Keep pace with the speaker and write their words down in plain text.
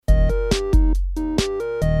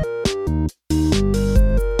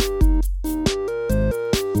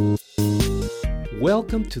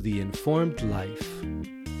Welcome to The Informed Life.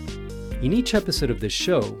 In each episode of this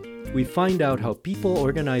show, we find out how people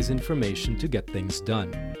organize information to get things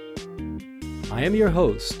done. I am your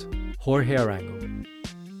host, Jorge Arango.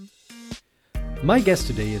 My guest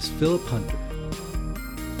today is Phillip Hunter.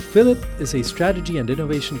 Phillip is a strategy and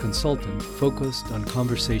innovation consultant focused on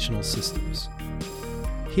conversational systems.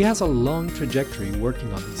 He has a long trajectory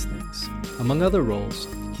working on these things. Among other roles,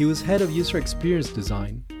 he was head of user experience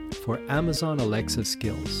design for Amazon Alexa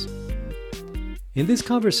Skills. In this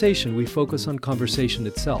conversation, we focus on conversation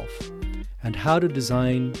itself and how to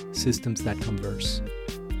design systems that converse.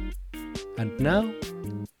 And now,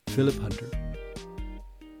 Phillip Hunter.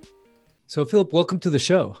 So Phillip, welcome to the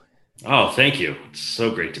show. Oh, thank you. It's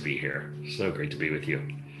so great to be here. So great to be with you.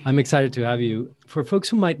 I'm excited to have you. For folks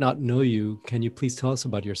who might not know you, can you please tell us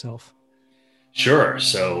about yourself? Sure.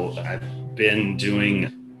 So I've been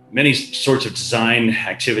doing many sorts of design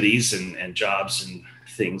activities and jobs and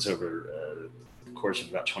things over the course of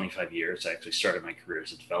about 25 years. I actually started my career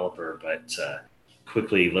as a developer, but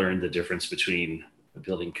quickly learned the difference between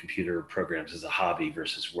building computer programs as a hobby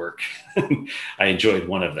versus work. I enjoyed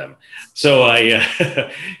one of them. So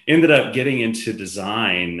I ended up getting into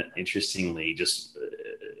design, interestingly, just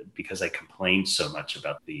because I complained so much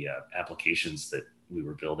about the applications that we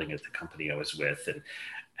were building at the company I was with and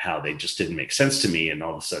how they just didn't make sense to me. And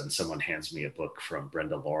all of a sudden someone hands me a book from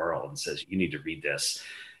Brenda Laurel and says, you need to read this.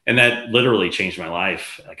 And that literally changed my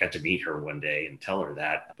life. I got to meet her one day and tell her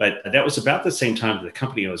that. But that was about the same time that the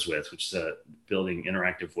company I was with, which is building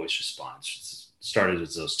interactive voice response, started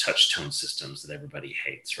as those touch tone systems that everybody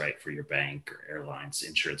hates, right? For your bank or airlines,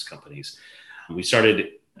 insurance companies. We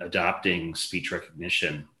started adopting speech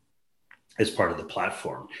recognition as part of the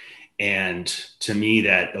platform. And to me,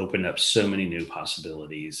 that opened up so many new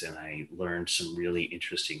possibilities. And I learned some really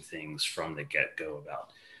interesting things from the get-go about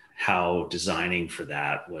how designing for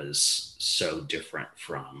that was so different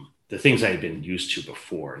from the things I had been used to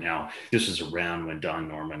before. Now, this was around when Don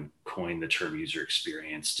Norman coined the term user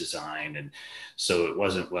experience design. And so it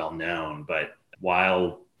wasn't well known, but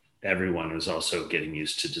while everyone was also getting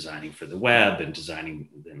used to designing for the web and designing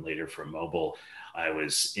then later for mobile, I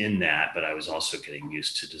was in that, but I was also getting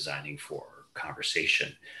used to designing for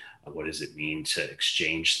conversation. What does it mean to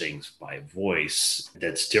exchange things by voice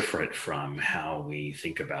that's different from how we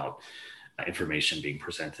think about information being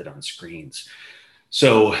presented on screens?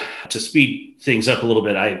 So to speed things up a little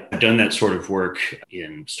bit, I've done that sort of work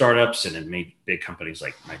in startups and in big companies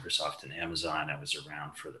like Microsoft and Amazon. I was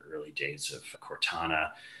around for the early days of Cortana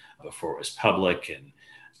before it was public. And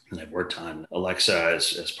I've worked on Alexa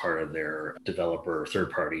as part of their developer,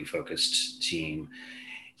 third-party focused team.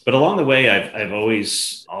 But along the way, I've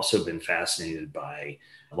always also been fascinated by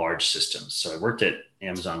large systems. So I worked at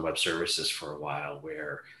Amazon Web Services for a while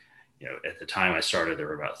where, at the time I started, there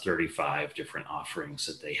were about 35 different offerings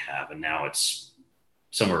that they have. And now it's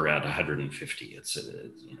somewhere around 150. It's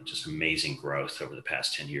just amazing growth over the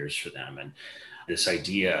past 10 years for them. And this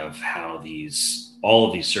idea of how all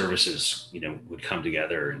of these services, would come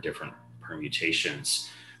together in different permutations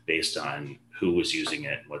based on who was using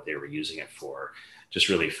it, what they were using it for, just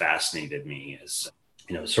really fascinated me as,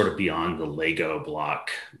 sort of beyond the Lego block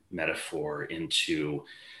metaphor into,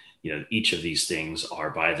 each of these things are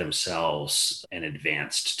by themselves an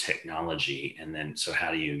advanced technology. And then, so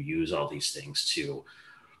how do you use all these things to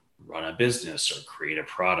run a business or create a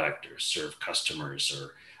product or serve customers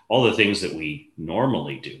or all the things that we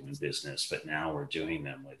normally do in business, but now we're doing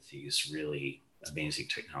them with these really amazing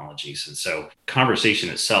technologies. And so conversation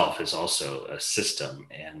itself is also a system.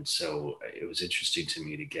 And so it was interesting to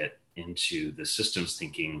me to get into the systems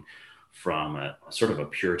thinking from a sort of a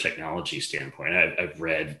pure technology standpoint. I've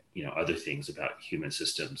read, other things about human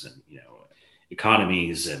systems and,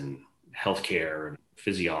 economies and healthcare and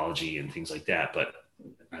physiology and things like that. But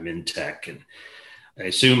I'm in tech, and I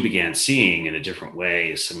soon began seeing in a different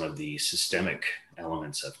way some of the systemic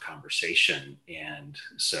elements of conversation. And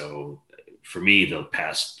so for me, the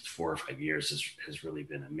past 4 or 5 years has really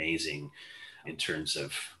been amazing in terms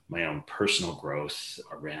of my own personal growth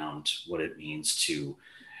around what it means to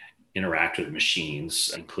interact with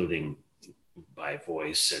machines, including by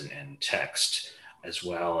voice and text, as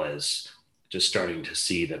well as just starting to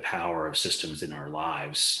see the power of systems in our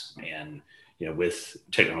lives. And with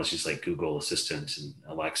technologies like Google Assistant and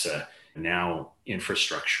Alexa, now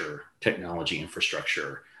technology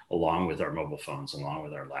infrastructure, along with our mobile phones, along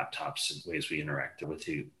with our laptops and ways we interact with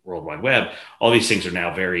the World Wide Web, all these things are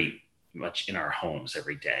now very much in our homes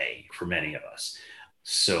every day for many of us.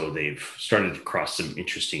 So they've started to cross some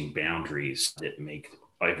interesting boundaries that make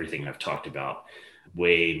everything I've talked about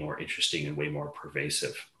way more interesting and way more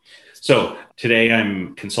pervasive. So today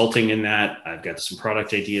I'm consulting in that. I've got some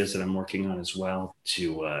product ideas that I'm working on as well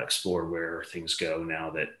to explore where things go now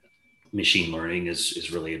that machine learning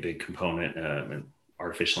is really a big component. And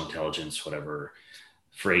artificial intelligence, whatever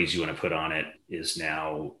phrase you want to put on it, is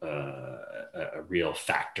now a real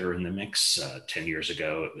factor in the mix. 10 years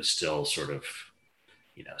ago, it was still sort of,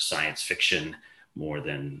 science fiction more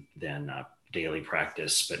than daily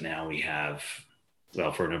practice. But now we have,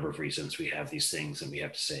 well, for a number of reasons, we have these things and we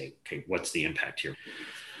have to say, okay, what's the impact here?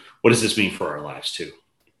 What does this mean for our lives too?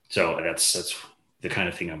 So that's the kind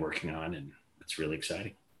of thing I'm working on, and it's really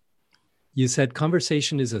exciting. You said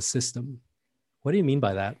conversation is a system. What do you mean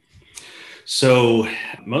by that? So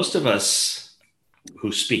most of us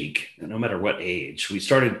who speak, no matter what age, we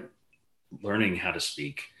started learning how to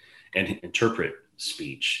speak and interpret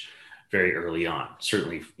speech very early on.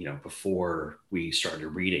 Certainly, before we started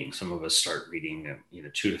reading. Some of us start reading,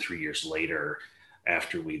 2 to 3 years later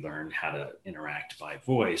after we learned how to interact by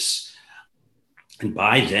voice. And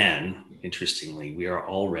by then, interestingly, we are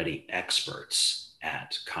already experts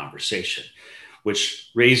at conversation,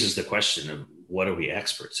 which raises the question of what are we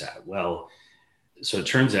experts at? Well, so it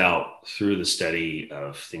turns out through the study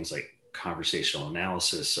of things like conversational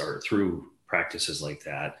analysis or through practices like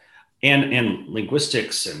that, and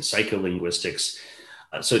linguistics and psycholinguistics.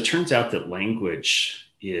 So it turns out that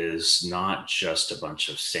language is not just a bunch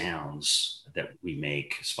of sounds that we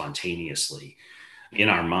make spontaneously in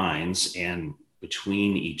our minds, and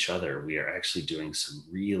between each other, we are actually doing some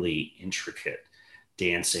really intricate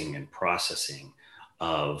dancing and processing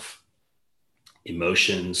of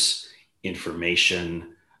emotions,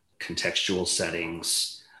 information, contextual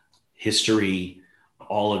settings, history,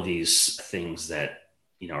 all of these things that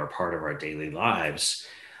are part of our daily lives,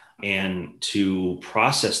 and to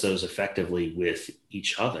process those effectively with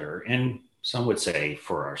each other, and some would say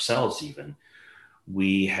for ourselves even,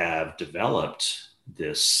 we have developed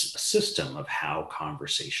this system of how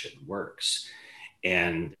conversation works.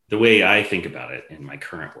 And the way I think about it in my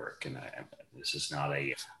current work, and this is not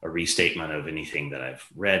a restatement of anything that I've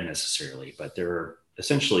read necessarily, but there are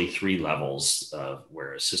essentially 3 levels of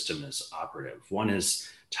where a system is operative. One is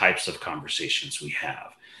types of conversations we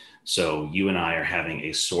have. So you and I are having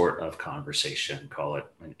a sort of conversation, call it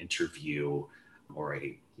an interview or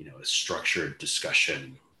a structured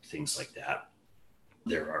discussion, things like that.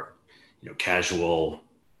 There are, casual,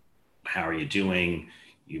 how are you doing?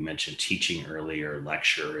 You mentioned teaching earlier.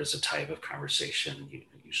 Lecture is a type of conversation,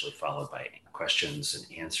 usually followed by questions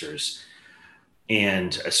and answers.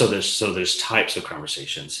 And so there's types of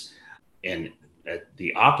conversations. And at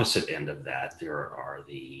the opposite end of that, there are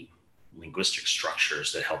the linguistic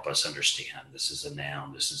structures that help us understand this is a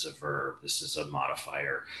noun, this is a verb, this is a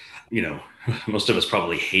modifier. Most of us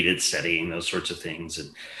probably hated studying those sorts of things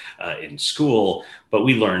in school, but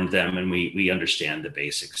we learned them and we understand the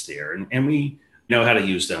basics there, and we know how to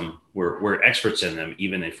use them. We're experts in them,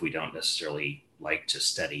 even if we don't necessarily like to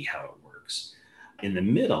study how it works. In the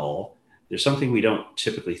middle, there's something we don't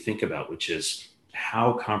typically think about, which is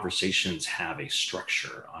how conversations have a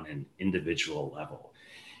structure on an individual level.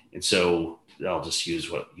 And so I'll just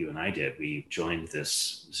use what you and I did. We joined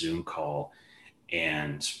this Zoom call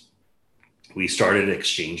and we started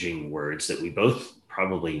exchanging words that we both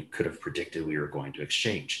probably could have predicted we were going to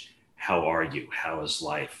exchange. How are you? How is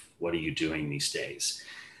life? What are you doing these days?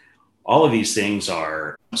 All of these things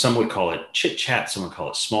are, some would call it chit chat, some would call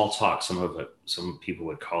it small talk, some people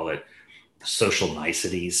would call it social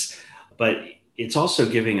niceties, but it's also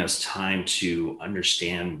giving us time to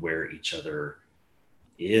understand where each other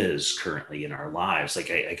is currently in our lives. Like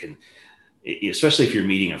I can, especially if you're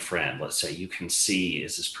meeting a friend, let's say, you can see,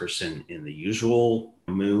 is this person in the usual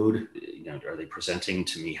mood? Are they presenting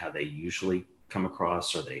to me how they usually come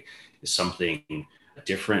across? Is something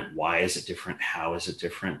different? Why is it different? How is it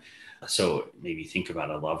different? So maybe think about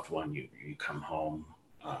a loved one. You come home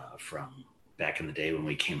from back in the day when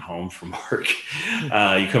we came home from work.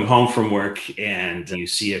 You come home from work and you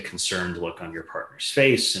see a concerned look on your partner's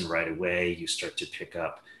face, and right away you start to pick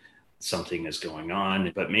up something is going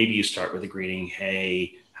on. But maybe you start with a greeting,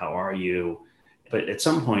 hey, how are you? But at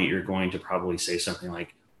some point you're going to probably say something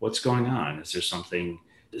like, what's going on? Is there something?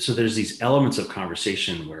 So there's these elements of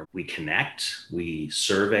conversation where we connect, we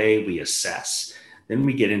survey, we assess. Then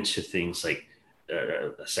we get into things like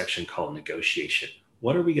a section called negotiation.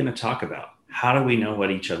 What are we going to talk about? How do we know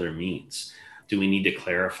what each other means? Do we need to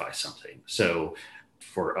clarify something? So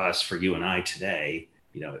for us, for you and I today,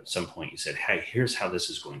 at some point you said, hey, here's how this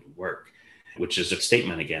is going to work, which is a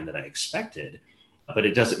statement again that I expected, but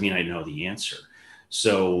it doesn't mean I know the answer.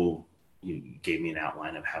 So you gave me an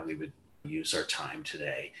outline of how we would use our time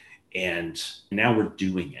today. And now we're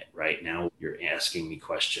doing it, right? Now you're asking me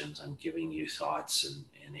questions, I'm giving you thoughts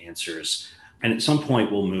and answers. And at some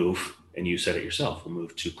point we'll move, and you said it yourself, we'll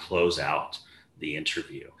move to close out the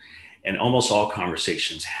interview. And almost all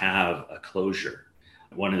conversations have a closure.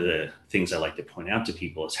 One of the things I like to point out to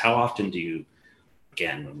people is how often do you,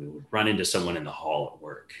 again, when we would run into someone in the hall at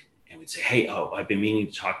work and we'd say, hey, I've been meaning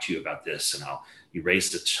to talk to you about this. And you raise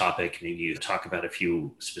the topic, maybe you talk about a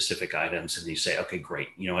few specific items and you say, okay, great.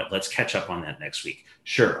 You know what? Let's catch up on that next week.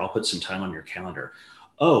 Sure. I'll put some time on your calendar.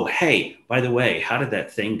 Oh, hey, by the way, how did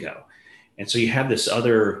that thing go? And so you have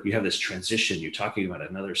this transition, you're talking about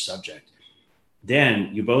another subject. Then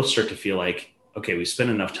you both start to feel like, okay, we spent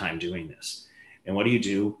enough time doing this. And what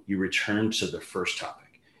do? You return to the first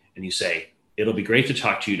topic and you say, it'll be great to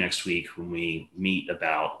talk to you next week when we meet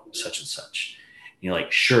about such and such. And you're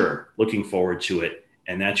like, sure, looking forward to it.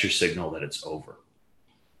 And that's your signal that it's over.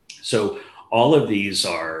 So all of these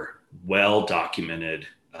are well documented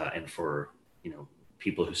and for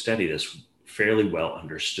people who study this, fairly well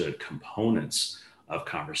understood components of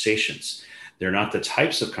conversations. They're not the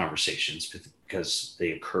types of conversations because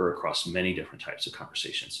they occur across many different types of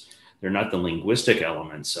conversations. They're not the linguistic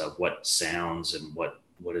elements of what sounds and what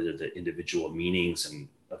are the individual meanings and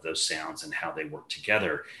of those sounds and how they work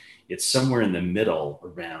together. It's somewhere in the middle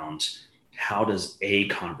around how does a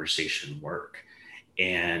conversation work?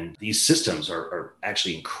 And these systems are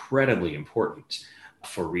actually incredibly important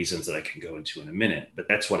for reasons that I can go into in a minute. But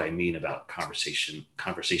that's what I mean about conversation.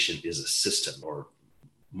 Conversation is a system, or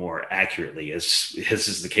more accurately, as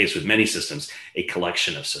is the case with many systems, a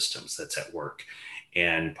collection of systems that's at work.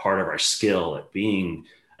 And part of our skill at being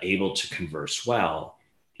able to converse well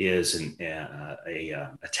is a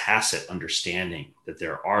tacit understanding that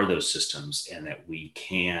there are those systems and that we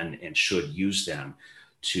can and should use them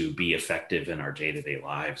to be effective in our day-to-day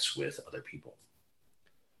lives with other people.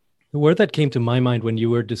 The word that came to my mind when you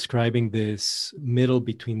were describing this middle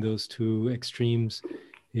between those two extremes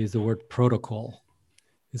is the word protocol.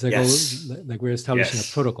 It's like, yes. Like we're establishing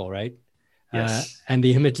a protocol, right? Yes. And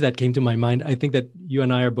the image that came to my mind, I think that you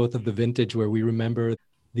and I are both of the vintage where we remember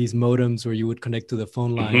these modems where you would connect to the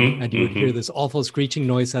phone line and you would hear this awful screeching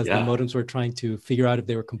noise as the modems were trying to figure out if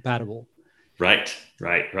they were compatible. Right.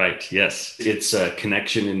 Yes. It's a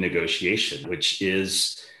connection and negotiation, which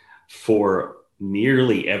is for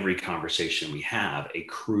nearly every conversation we have a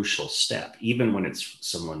crucial step, even when it's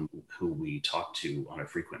someone who we talk to on a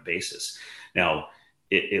frequent basis. Now,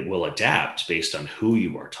 it will adapt based on who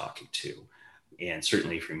you are talking to. And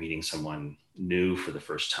certainly if you're meeting someone new for the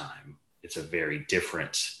first time, it's a very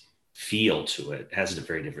different feel to it. It has a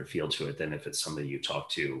very different feel to it than if it's somebody you talk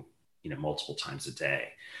to, multiple times a day.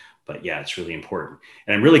 But yeah, it's really important.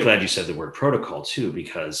 And I'm really glad you said the word protocol too,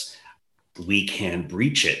 because we can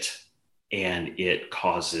breach it and it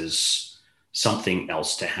causes something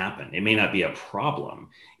else to happen. It may not be a problem,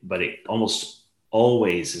 but it almost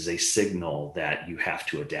always is a signal that you have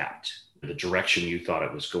to adapt. The direction you thought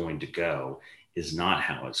it was going to go is not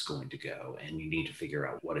how it's going to go. And you need to figure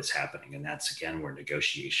out what is happening. And that's, again, where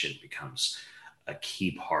negotiation becomes a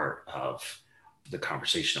key part of the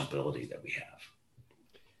conversational ability that we have.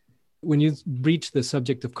 When you breach the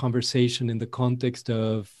subject of conversation in the context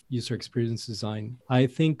of user experience design, I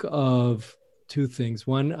think of two things.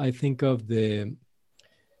 One, I think of the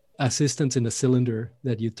assistants in the cylinder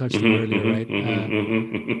that you touched on earlier, right?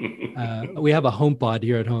 We have a HomePod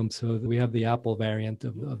here at home, so we have the Apple variant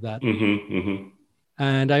of that.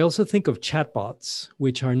 And I also think of chatbots,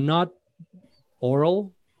 which are not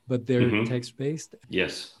oral, but they're text-based.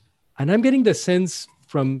 Yes. And I'm getting the sense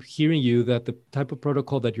from hearing you that the type of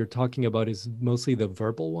protocol that you're talking about is mostly the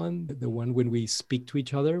verbal one, the one when we speak to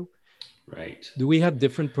each other. Right. Do we have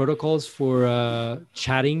different protocols for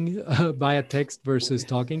chatting via text versus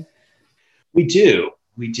talking? We do.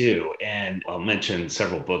 And I'll mention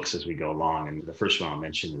several books as we go along. And the first one I'll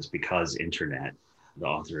mention is Because Internet. The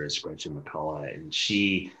author is Gretchen McCullough, and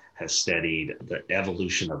she has studied the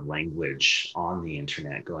evolution of language on the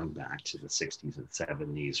internet going back to the 60s and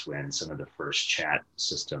 70s when some of the first chat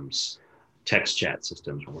systems, text chat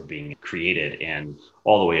systems, were being created, and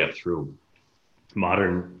all the way up through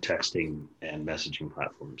modern texting and messaging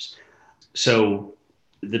platforms. So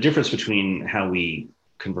the difference between how we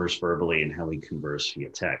converse verbally and how we converse via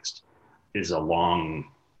text is a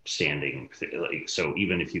long standing. So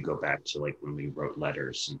even if you go back to like when we wrote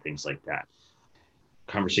letters and things like that,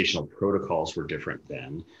 conversational protocols were different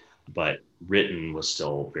then, but written was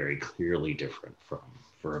still very clearly different from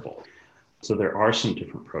verbal. So there are some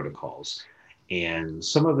different protocols, and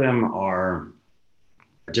some of them are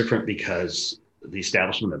different because the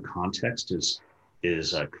establishment of context is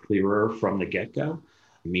is clearer from the get-go,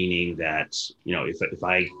 meaning that, if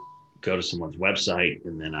I go to someone's website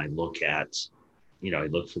and then I look at, I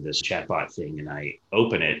look for this chatbot thing and I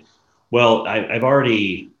open it, well, I've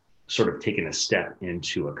already sort of taken a step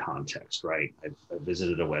into a context, right? I've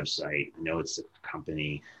visited a website. I know it's a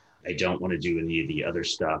company. I don't want to do any of the other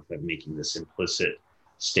stuff. I'm making this implicit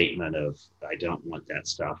statement of I don't want that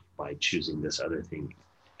stuff by choosing this other thing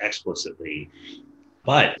explicitly.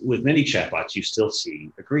 But with many chatbots, you still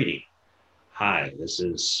see a greeting. Hi, this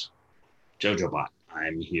is JoJoBot.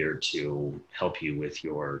 I'm here to help you with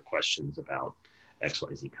your questions about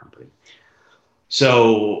XYZ company.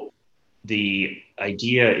 So the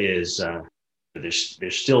idea is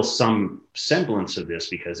there's still some semblance of this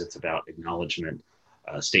because it's about acknowledgement,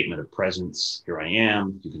 statement of presence. Here I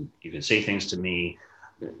am. You can say things to me,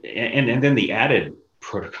 and then the added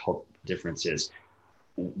protocol difference is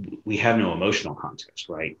we have no emotional context,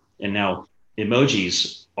 right? And now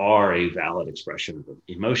emojis are a valid expression of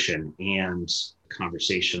emotion and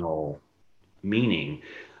conversational meaning,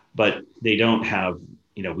 but they don't have,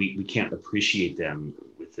 we can't appreciate them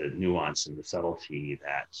with the nuance and the subtlety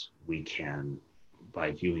that we can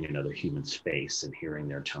by viewing another human's face and hearing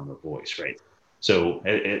their tone of voice, right? So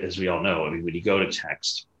as we all know, I mean, when you go to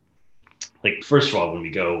text, like, first of all, when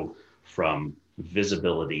we go from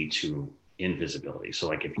visibility to invisibility. So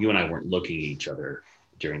like if you and I weren't looking at each other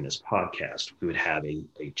during this podcast, we would have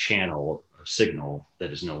a channel of signal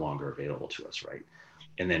that is no longer available to us, right?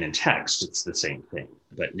 And then in text, it's the same thing.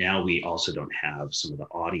 But now we also don't have some of the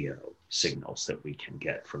audio signals that we can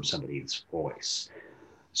get from somebody's voice.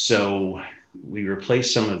 So we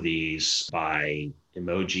replace some of these by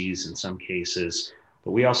emojis in some cases,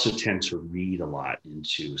 but we also tend to read a lot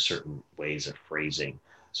into certain ways of phrasing.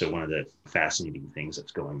 So one of the fascinating things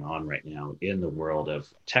that's going on right now in the world of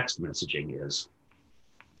text messaging is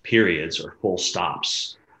periods or full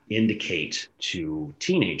stops indicate to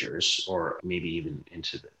teenagers, or maybe even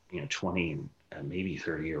into the 20 and maybe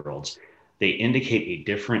 30-year-olds, they indicate a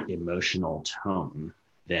different emotional tone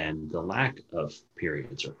than the lack of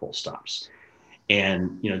periods or full stops.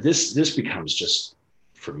 And this becomes just,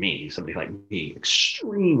 for me, somebody like me,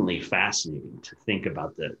 extremely fascinating to think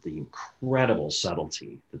about the incredible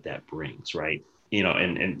subtlety that brings, right?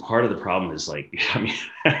 And part of the problem is, like, I mean,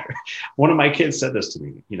 one of my kids said this to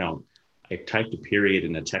me, I typed a period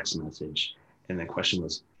in a text message and the question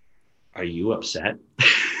was, are you upset?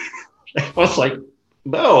 I was like,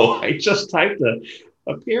 no, I just typed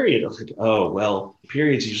a period. I was like, oh, well,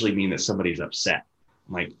 periods usually mean that somebody's upset.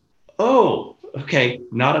 I'm like, oh, okay,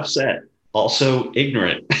 not upset. Also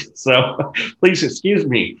ignorant. So please excuse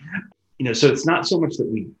me. So it's not so much that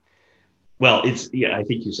I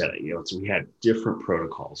think you said it, so we had different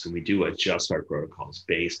protocols and we do adjust our protocols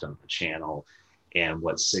based on the channel and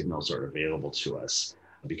what signals are available to us.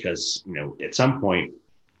 Because, at some point,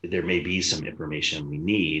 there may be some information we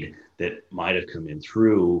need that might have come in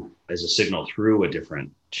through as a signal through a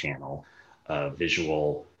different channel,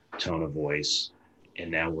 visual, tone of voice,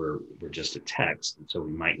 and now we're just a text, and so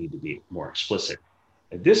we might need to be more explicit.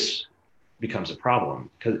 This becomes a problem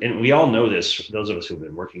and we all know this. Those of us who've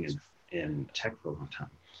been working in tech for a long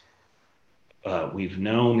time, we've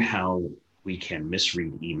known how we can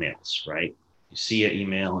misread emails, right? You see an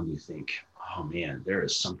email and you think, oh man, there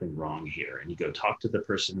is something wrong here, and you go talk to the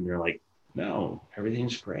person and they're like, no,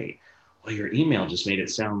 everything's great. Well, your email just made it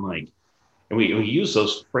sound like. And we use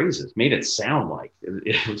those phrases, made it sound like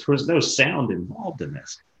there was no sound involved in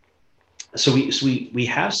this. So we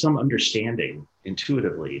have some understanding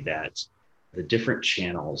intuitively that the different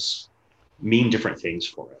channels mean different things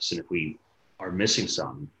for us. And if we are missing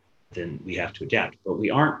some, then we have to adapt. But we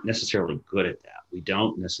aren't necessarily good at that. We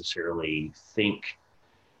don't necessarily think,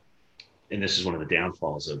 and this is one of the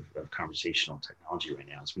downfalls of conversational technology right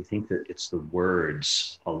now, is we think that it's the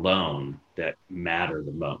words alone that matter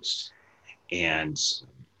the most. And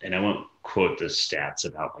I won't quote the stats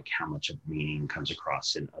about like how much of meaning comes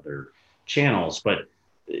across in other channels, but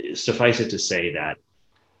suffice it to say that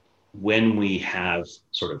when we have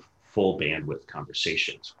sort of full bandwidth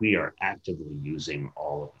conversations, we are actively using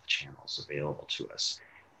all of the channels available to us.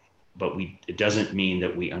 But it doesn't mean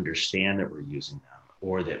that we understand that we're using them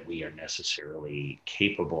or that we are necessarily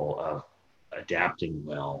capable of adapting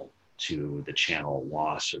well to the channel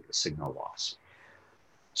loss or the signal loss.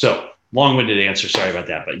 So long-winded answer, sorry about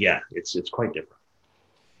that, but yeah, it's quite different.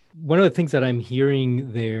 One of the things that I'm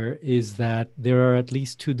hearing there is that there are at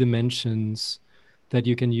least two dimensions that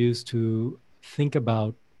you can use to think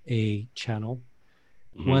about a channel.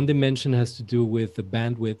 Mm-hmm. One dimension has to do with the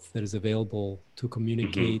bandwidth that is available to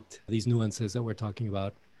communicate these nuances that we're talking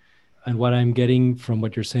about. And what I'm getting from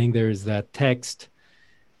what you're saying there is that text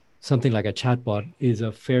something like a chatbot is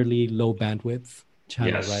a fairly low bandwidth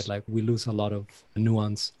channel, right? Yes. Like we lose a lot of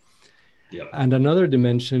nuance. Yep. And another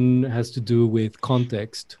dimension has to do with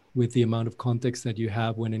context, with the amount of context that you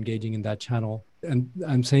have when engaging in that channel. And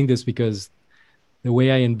I'm saying this because the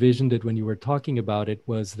way I envisioned it when you were talking about it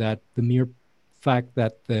was that the mere fact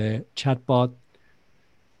that the chatbot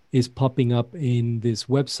is popping up in this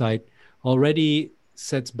website already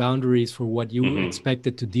sets boundaries for what you Hmm. expect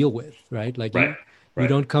it to deal with, right? Like Right. you Right.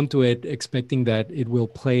 don't come to it expecting that it will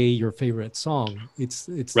play your favorite song. Right. It's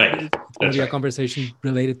going to That's be a right. conversation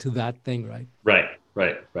related to that thing, right? Right.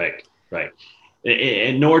 Right. Right. Right.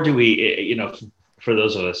 And nor do we, for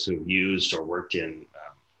those of us who used or worked in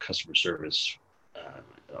customer service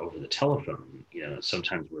over the telephone,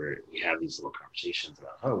 sometimes we have these little conversations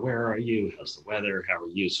about, oh, where are you? How's the weather? How are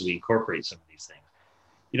you? So we incorporate some of these things.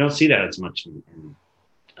 You don't see that as much in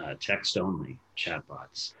text only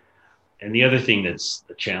chatbots. And the other thing that's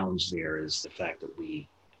the challenge there is the fact that we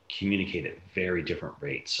communicate at very different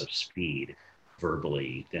rates of speed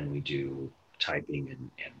verbally than we do typing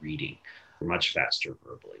and reading. We're much faster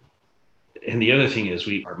verbally. And the other thing is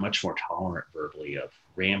we are much more tolerant verbally of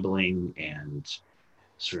rambling and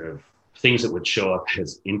sort of things that would show up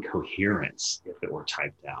as incoherence if it were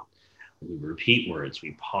typed out. We repeat words,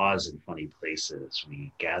 we pause in funny places,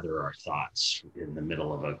 we gather our thoughts in the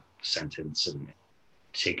middle of a sentence and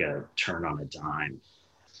take a turn on a dime.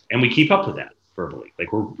 And we keep up with that verbally.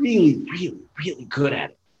 Like we're really, really, really good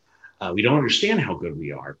at it. We don't understand how good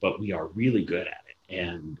we are, but we are really good at it.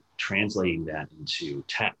 And translating that into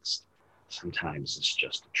text, sometimes it's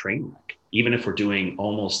just a train wreck, even if we're doing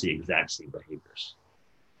almost the exact same behaviors.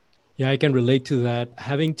 Yeah, I can relate to that.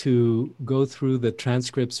 Having to go through the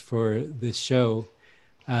transcripts for this show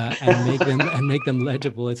and make them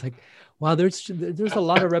legible. It's like, wow, there's a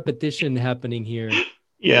lot of repetition happening here.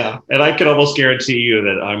 Yeah, and I can almost guarantee you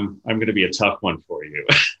that I'm going to be a tough one for you,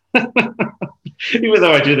 even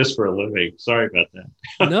though I do this for a living. Sorry about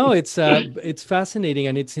No, that. it's fascinating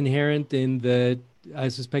and it's inherent in the I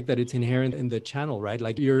suspect that it's inherent in the channel, right?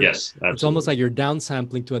 Like Yes, it's almost absolutely. like you're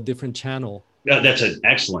downsampling to a different channel. That's an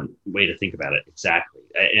excellent way to think about it. Exactly.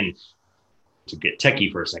 And to get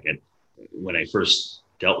techie for a second, when I first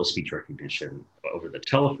dealt with speech recognition over the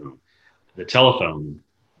telephone,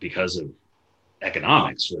 because of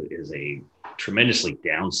economics, is a tremendously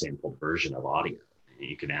downsampled version of audio.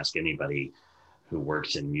 You can ask anybody who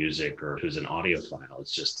works in music or who's an audiophile.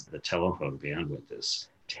 It's just the telephone bandwidth is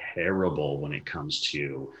terrible when it comes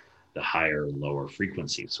to the higher and lower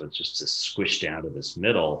frequencies. So it's just squished down to this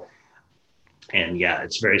middle. And yeah,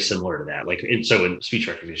 it's very similar to that. Like, and so in speech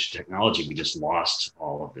recognition technology, we just lost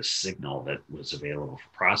all of this signal that was available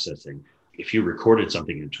for processing. If you recorded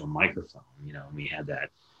something into a microphone, we had that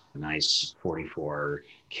nice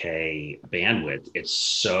 44K bandwidth, it's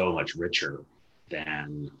so much richer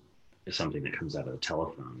than something that comes out of the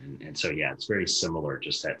telephone. And so, yeah, it's very similar,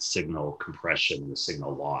 just that signal compression, the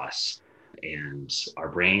signal loss. And our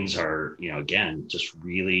brains are, again, just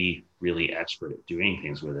really, really expert at doing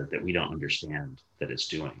things with it that we don't understand that it's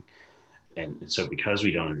doing. And so because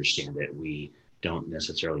we don't understand it, we don't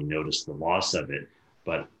necessarily notice the loss of it,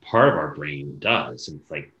 but part of our brain does. And it's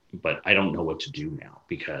like, but I don't know what to do now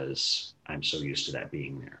because I'm so used to that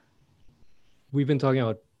being there. We've been talking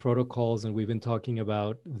about protocols and we've been talking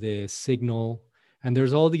about the signal, and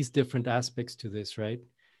there's all these different aspects to this, right?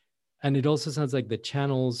 And it also sounds like the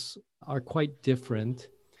channels are quite different.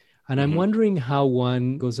 And I'm Mm-hmm. wondering how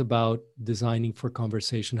one goes about designing for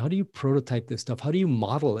conversation. How do you prototype this stuff? How do you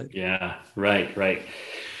model it? Yeah, right, right.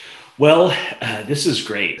 Well, this is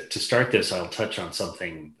great. To start this, I'll touch on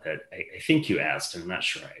something that I think you asked, and I'm not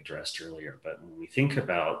sure I addressed earlier. But when we think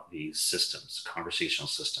about these systems, conversational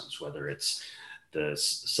systems, whether it's the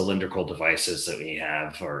cylindrical devices that we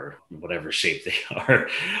have or whatever shape they are,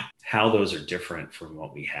 how those are different from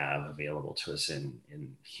what we have available to us in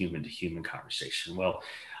human to human conversation. Well,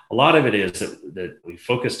 a lot of it is that we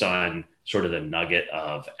focused on sort of the nugget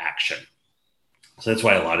of action. So that's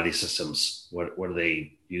why a lot of these systems, what are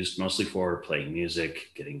they used mostly for? Playing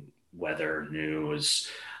music, getting weather, news,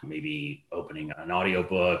 maybe opening an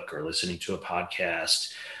audiobook or listening to a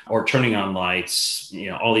podcast or turning on lights,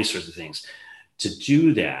 all these sorts of things. To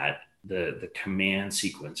do that, the command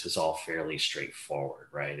sequence is all fairly straightforward,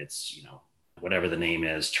 right? It's, whatever the name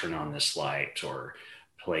is, turn on this light or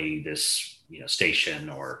play this, station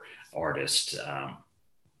or artist,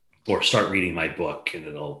 or start reading my book and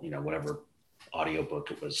it'll, whatever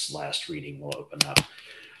audiobook it was last reading will open up.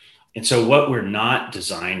 And so what we're not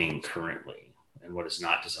designing currently and what is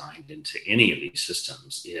not designed into any of these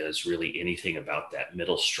systems is really anything about that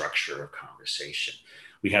middle structure of conversation.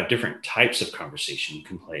 we have different types of conversation. You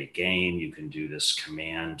can play a game, you can do this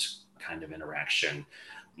command kind of interaction.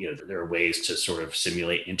 There are ways to sort of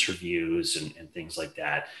simulate interviews and things like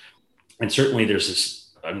that. And certainly there's this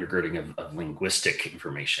undergirding of linguistic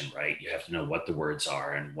information, right? You have to know what the words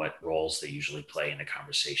are and what roles they usually play in a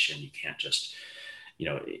conversation. You can't just,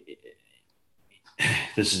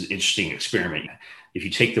 this is an interesting experiment. If you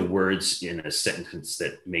take the words in a sentence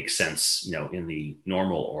that makes sense, in the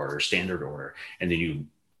normal order, standard order, and then you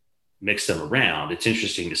mix them around, it's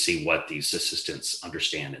interesting to see what these assistants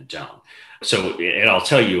understand and don't. So, and I'll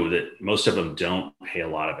tell you that most of them don't pay a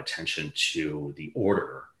lot of attention to the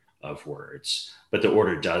order of words, but the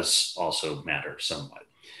order does also matter somewhat.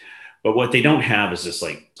 But what they don't have is this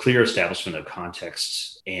like clear establishment of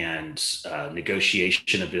context and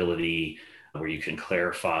negotiation ability where you can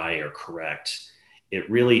clarify or correct. It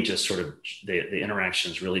really just sort of, the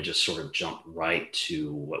interactions really just sort of jump right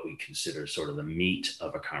to what we consider sort of the meat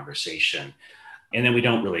of a conversation. And then we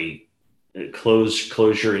don't really,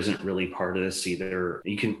 closure isn't really part of this either.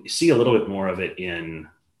 You can see a little bit more of it in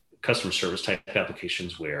customer service type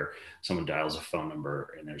applications where someone dials a phone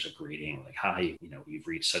number and there's a greeting like, hi, you've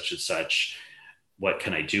reached such and such. What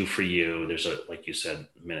can I do for you? There's like you said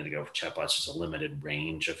a minute ago, for chatbots, there's a limited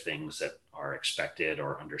range of things that are expected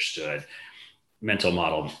or understood. Mental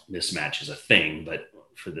model mismatch is a thing, but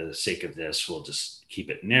for the sake of this, we'll just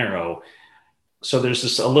keep it narrow. So there's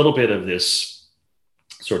just a little bit of this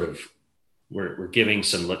sort of, we're giving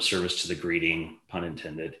some lip service to the greeting, pun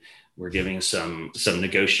intended. We're giving some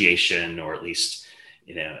negotiation, or at least,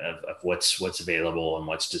 of what's available and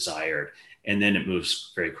what's desired. And then it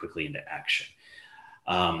moves very quickly into action.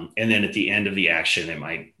 And then at the end of the action,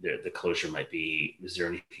 the closure might be, is there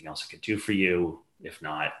anything else I could do for you? If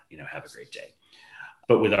not, have a great day.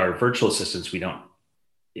 But with our virtual assistants,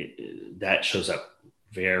 that shows up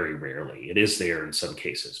very rarely. It is there in some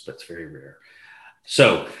cases, but it's very rare.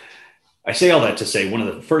 So I say all that to say one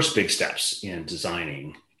of the first big steps in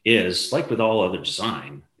designing is, like with all other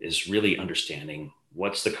design, is really understanding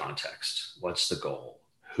what's the context, what's the goal,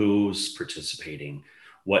 who's participating,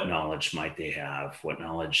 what knowledge might they have, what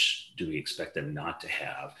knowledge do we expect them not to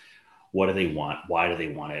have, what do they want, why do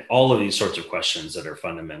they want it? All of these sorts of questions that are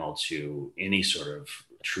fundamental to any sort of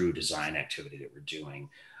true design activity that we're doing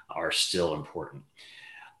are still important.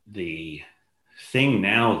 The thing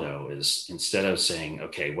now, though, is instead of saying,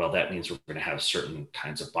 okay, well, that means we're going to have certain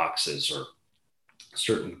kinds of boxes or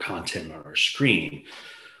certain content on our screen,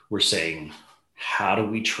 we're saying, how do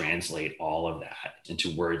we translate all of that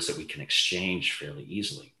into words that we can exchange fairly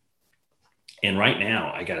easily? And right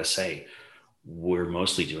now, I got to say, we're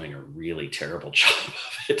mostly doing a really terrible job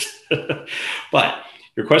of it. But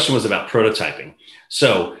your question was about prototyping.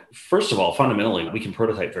 So first of all, fundamentally, we can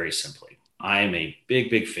prototype very simply. I am a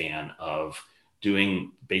big fan of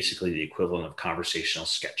doing basically the equivalent of conversational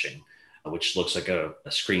sketching, which looks like a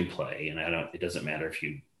screenplay. And it doesn't matter if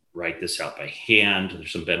you write this out by hand,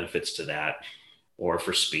 there's some benefits to that. Or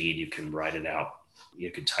for speed, you can write it out,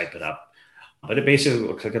 you can type it up. But it basically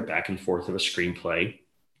looks like a back and forth of a screenplay.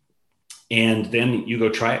 And then you go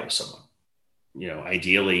try it with someone,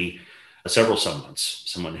 ideally several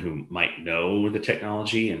someone who might know the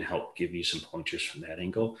technology and help give you some pointers from that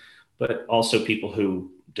angle, but also people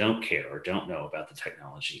who don't care or don't know about the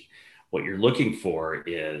technology. What you're looking for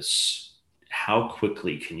is how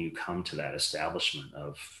quickly can you come to that establishment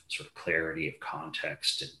of sort of clarity of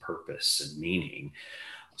context and purpose and meaning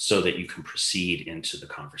so that you can proceed into the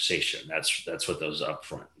conversation. That's what those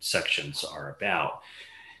upfront sections are about.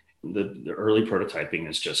 The early prototyping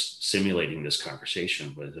is just simulating this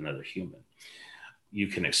conversation with another human. You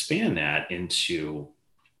can expand that into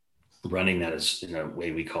running that as in a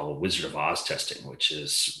way we call Wizard of Oz testing, which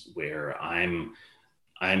is where I'm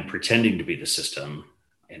pretending to be the system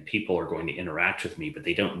and people are going to interact with me, but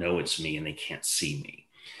they don't know it's me and they can't see me.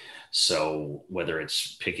 So whether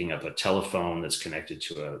it's picking up a telephone that's connected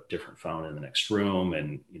to a different phone in the next room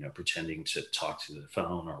and, pretending to talk to the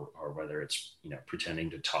phone, or whether it's, pretending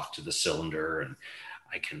to talk to the cylinder and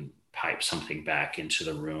I can pipe something back into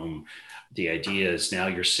the room. The idea is now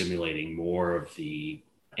you're simulating more of the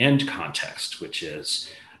end context, which is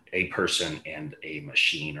a person and a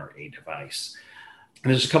machine or a device.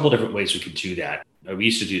 And there's a couple of different ways we could do that. We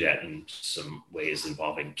used to do that in some ways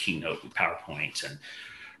involving Keynote and PowerPoint and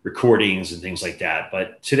recordings and things like that.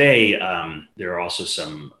 But today, there are also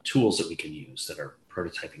some tools that we can use that are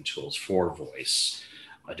prototyping tools for voice.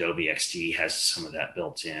 Adobe XD has some of that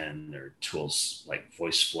built in. There are tools like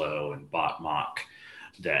VoiceFlow and BotMock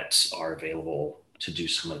that are available to do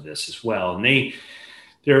some of this as well. And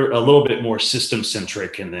they're a little bit more system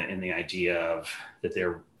centric in the idea of that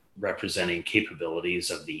they're representing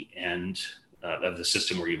capabilities of the end of the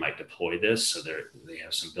system where you might deploy this. So they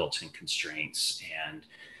have some built-in constraints,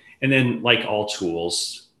 and then, like all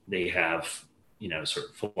tools, they have, sort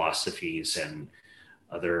of philosophies and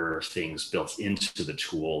other things built into the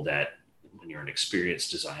tool that when you're an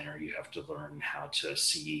experienced designer, you have to learn how to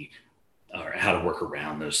see or how to work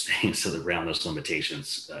around those things, so that around those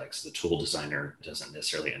limitations, because the tool designer doesn't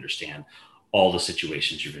necessarily understand all the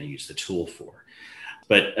situations you're going to use the tool for.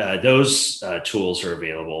 But those tools are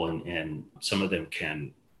available, and some of them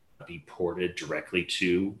can be ported directly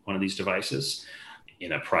to one of these devices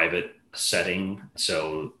in a private setting.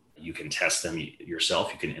 So you can test them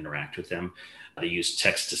yourself. You can interact with them. They use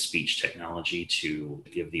text-to-speech technology to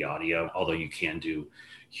give the audio, although you can do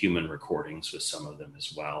human recordings with some of them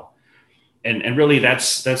as well. And really,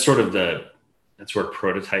 that's sort of that's where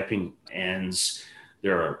prototyping ends.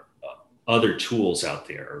 There are other tools out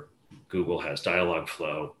there. Google has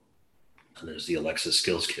Dialogflow. There's the Alexa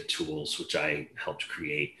Skills Kit tools, which I helped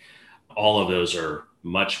create. All of those are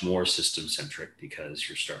much more system-centric because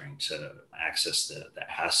you're starting to access the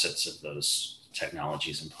assets of those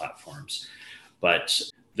technologies and platforms. But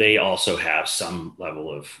they also have some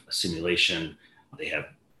level of simulation. They have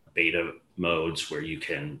beta modes where you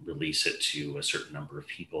can release it to a certain number of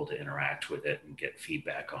people to interact with it and get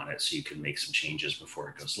feedback on it, so you can make some changes before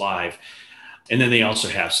it goes live. And then they also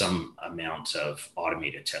have some amount of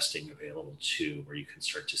automated testing available too, where you can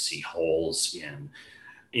start to see holes in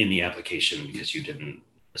the application because you didn't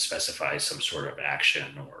specify some sort of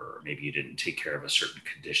action, or maybe you didn't take care of a certain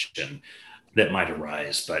condition that might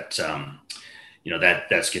arise. But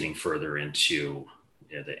that's getting further into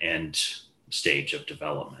the end stage of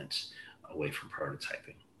development, away from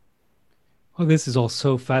prototyping. Oh, this is all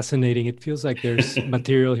so fascinating. It feels like there's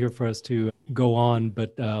material here for us to go on,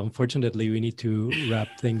 but unfortunately, we need to wrap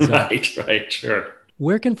things up. Right, sure.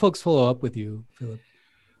 Where can folks follow up with you, Phillip?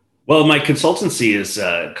 Well, my consultancy is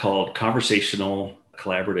called Conversational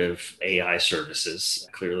Collaborative AI Services.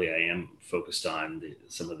 Clearly, I am focused on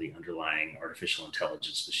some of the underlying artificial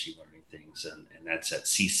intelligence, machine learning things, and that's at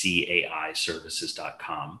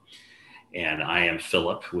ccaiservices.com. And I am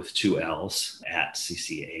Phillip with 2 L's at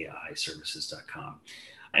ccaiservices.com.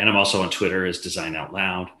 And I'm also on Twitter as Design Out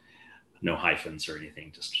Loud, no hyphens or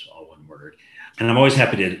anything, just all one word. And I'm always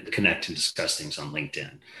happy to connect and discuss things on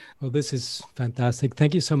LinkedIn. Well, this is fantastic.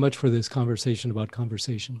 Thank you so much for this conversation about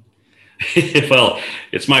conversation. Well,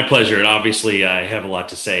 it's my pleasure. And obviously, I have a lot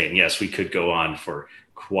to say. And yes, we could go on for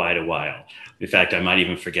quite a while. In fact, I might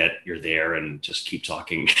even forget you're there and just keep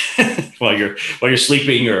talking while you're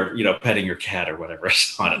sleeping or petting your cat or whatever.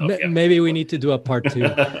 So I don't know. Maybe we need to do a part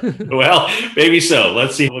 2. Well, maybe so.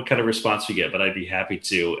 Let's see what kind of response we get, but I'd be happy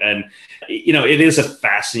to. And it is a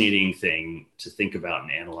fascinating thing to think about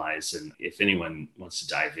and analyze. And if anyone wants to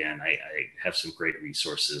dive in, I have some great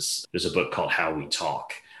resources. There's a book called How We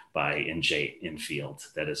Talk by N.J. Enfield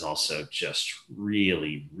that is also just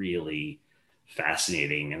really, really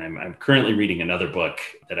fascinating. And I'm currently reading another book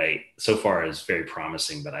that so far is very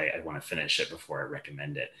promising, but I want to finish it before I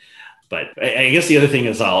recommend it. But I guess the other thing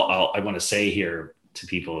is I want to say here to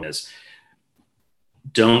people is,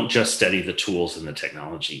 don't just study the tools and the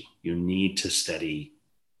technology. You need to study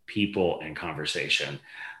people and conversation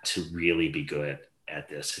to really be good at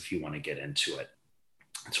this if you want to get into it.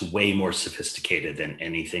 It's way more sophisticated than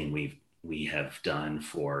anything we have done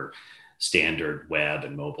for standard web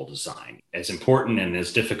and mobile design. As important and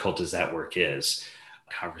as difficult as that work is,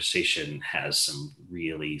 conversation has some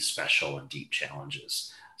really special and deep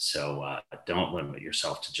challenges. So don't limit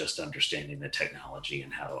yourself to just understanding the technology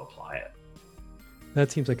and how to apply it.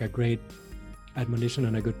 That seems like a great admonition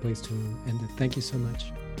and a good place to end it. Thank you so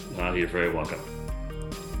much. You're very welcome.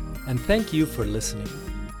 And thank you for listening.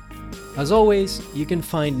 As always, you can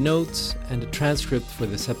find notes and a transcript for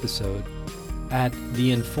this episode at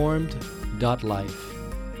theinformed.life.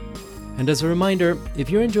 And as a reminder, if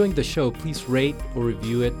you're enjoying the show, please rate or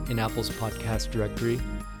review it in Apple's podcast directory.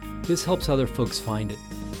 This helps other folks find it.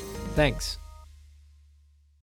 Thanks.